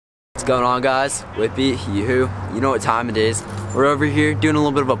What's going on, guys? Whippy, you know what time it is. We're over here doing a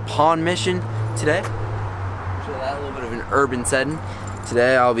little bit of a pond mission today. Show that, a little bit of an urban setting.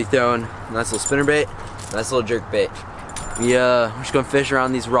 Today I'll be throwing a nice little spinnerbait, nice little jerkbait. We're just gonna fish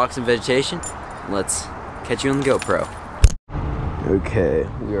around these rocks and vegetation. Let's catch you on the GoPro. Okay,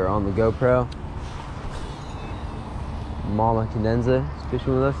 we are on the GoPro. Mama Cadenza is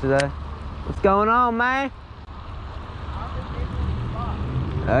fishing with us today. What's going on, man?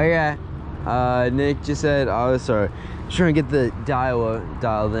 Okay. Nick just said, oh, sorry. Just trying to get the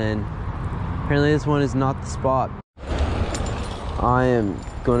dialed in. Apparently this one is not the spot. I am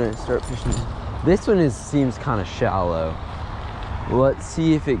gonna start fishing. This one seems kind of shallow. Let's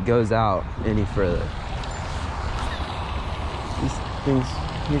see if it goes out any further. These things,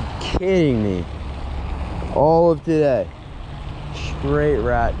 you're kidding me. All of today. Straight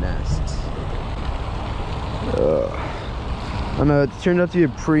rat nests. I don't know, it turned out to be a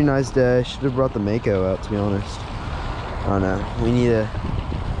pretty nice day. I should have brought the Mako out, to be honest. I don't know.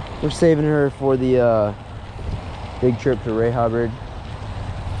 We're saving her for the big trip to Ray Hubbard.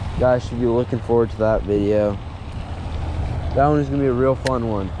 Guys should be looking forward to that video. That one is gonna be a real fun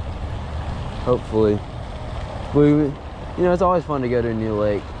one. Hopefully. But, you know, it's always fun to go to a new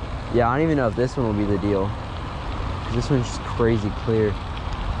lake. Yeah, I don't even know if this one will be the deal. This one's just crazy clear.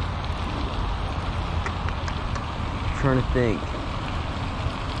 I'm trying to think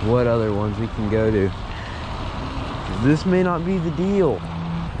what other ones we can go to. This may not be the deal.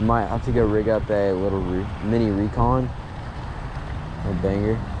 We might have to go rig up a little mini recon. A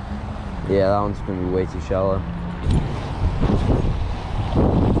banger. Yeah, that one's gonna be way too shallow.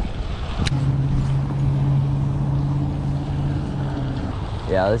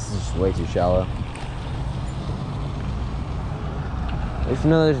 Yeah, this is just way too shallow. At least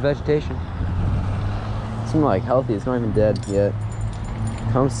know there's vegetation. It's like healthy, it's not even dead yet.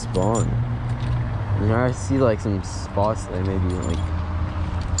 Come spawn. You know, I see like some spots that may be like,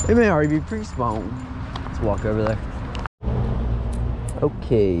 they may already be pre-spawned. Let's walk over there.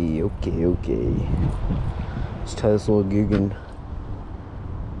 Okay. Let's tie this little Guggen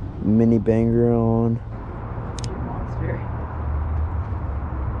mini banger on. Monster.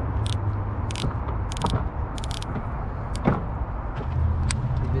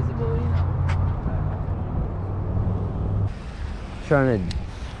 Visibility now. Trying to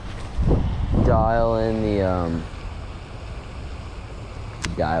dial in the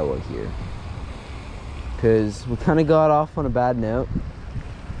Iowa here, because we kind of got off on a bad note.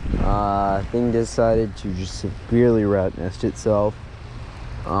 Thing decided to just severely rat nest itself.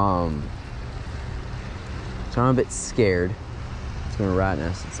 So I'm a bit scared it's gonna rat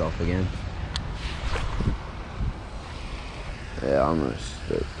nest itself again. Yeah, I'm gonna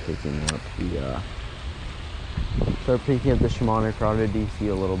start picking up the Shimano Crowder DC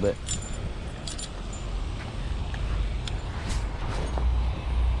a little bit.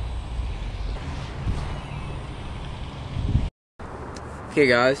 Okay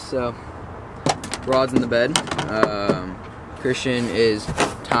guys, so rod's in the bed. Christian is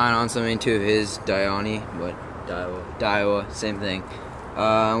tying on something to his Daiwa, same thing.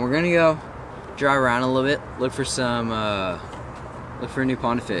 We're gonna go drive around a little bit, look for a new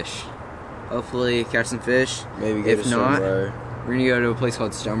pond to fish. Hopefully catch some fish. Maybe get if not, we're gonna go to a place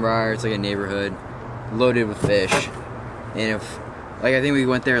called Stonebriar. It's like a neighborhood loaded with fish. And if, like, I think we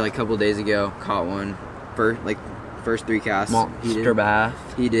went there like a couple days ago, caught one first 3 casts. Monster bass.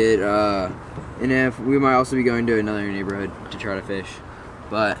 He did. And if we might also be going to another neighborhood to try to fish.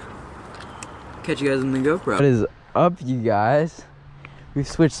 But catch you guys on the GoPro. What is up, you guys? We've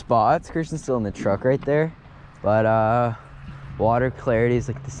switched spots. Christian's still in the truck right there, but water clarity is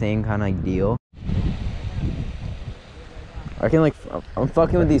like the same kind of like deal. I can like, I'm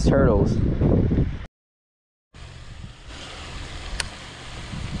fucking with these turtles.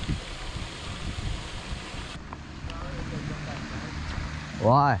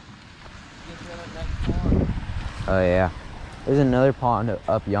 Why? Oh yeah. There's another pond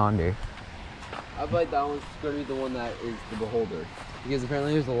up yonder. I bet that one's going to be the one that is the beholder. Because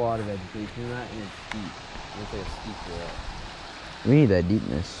apparently there's a lot of vegetation in that and it's deep. It's like a steep wall. We need that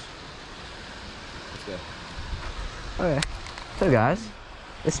deepness. Let's go. Okay. So guys,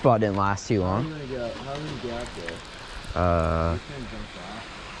 this spot didn't last too long. How are you gonna get out there?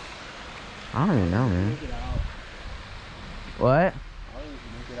 I don't even know, man. What?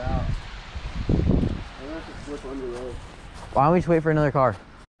 It out. Why don't we just wait for another car?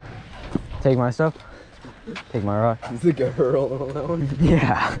 Take my stuff? Take my rock? Is the GoPro rolling on that one?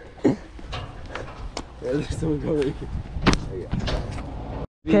 Yeah. Yeah, there's someone going.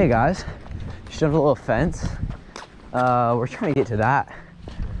 Okay guys, just jumped a little fence. We're trying to get to that.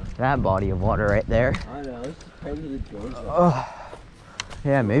 that body of water right there. I know, let's just pray to the doors.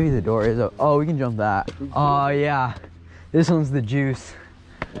 Yeah, maybe the door is open. Oh, we can jump that. Oh, yeah. This one's the juice.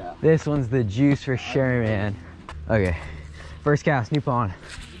 Yeah. This one's the juice for sure, man. Okay, first cast, new pond.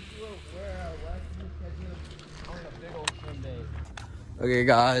 Okay,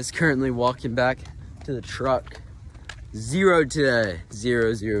 guys, currently walking back to the truck. 0 today.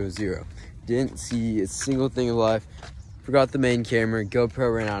 0, 0, 0. Didn't see a single thing of life. Forgot the main camera.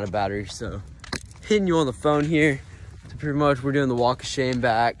 GoPro ran out of battery, so hitting you on the phone here. So pretty much we're doing the walk of shame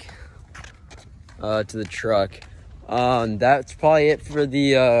back to the truck. That's probably it for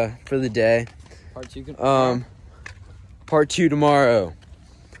the day. Part 2 tomorrow.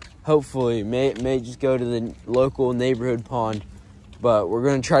 Hopefully, may just go to the local neighborhood pond, but we're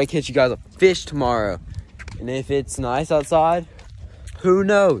gonna try to catch you guys a fish tomorrow. And if it's nice outside, who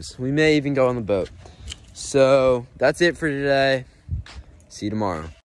knows? We may even go on the boat. So that's it for today. See you tomorrow.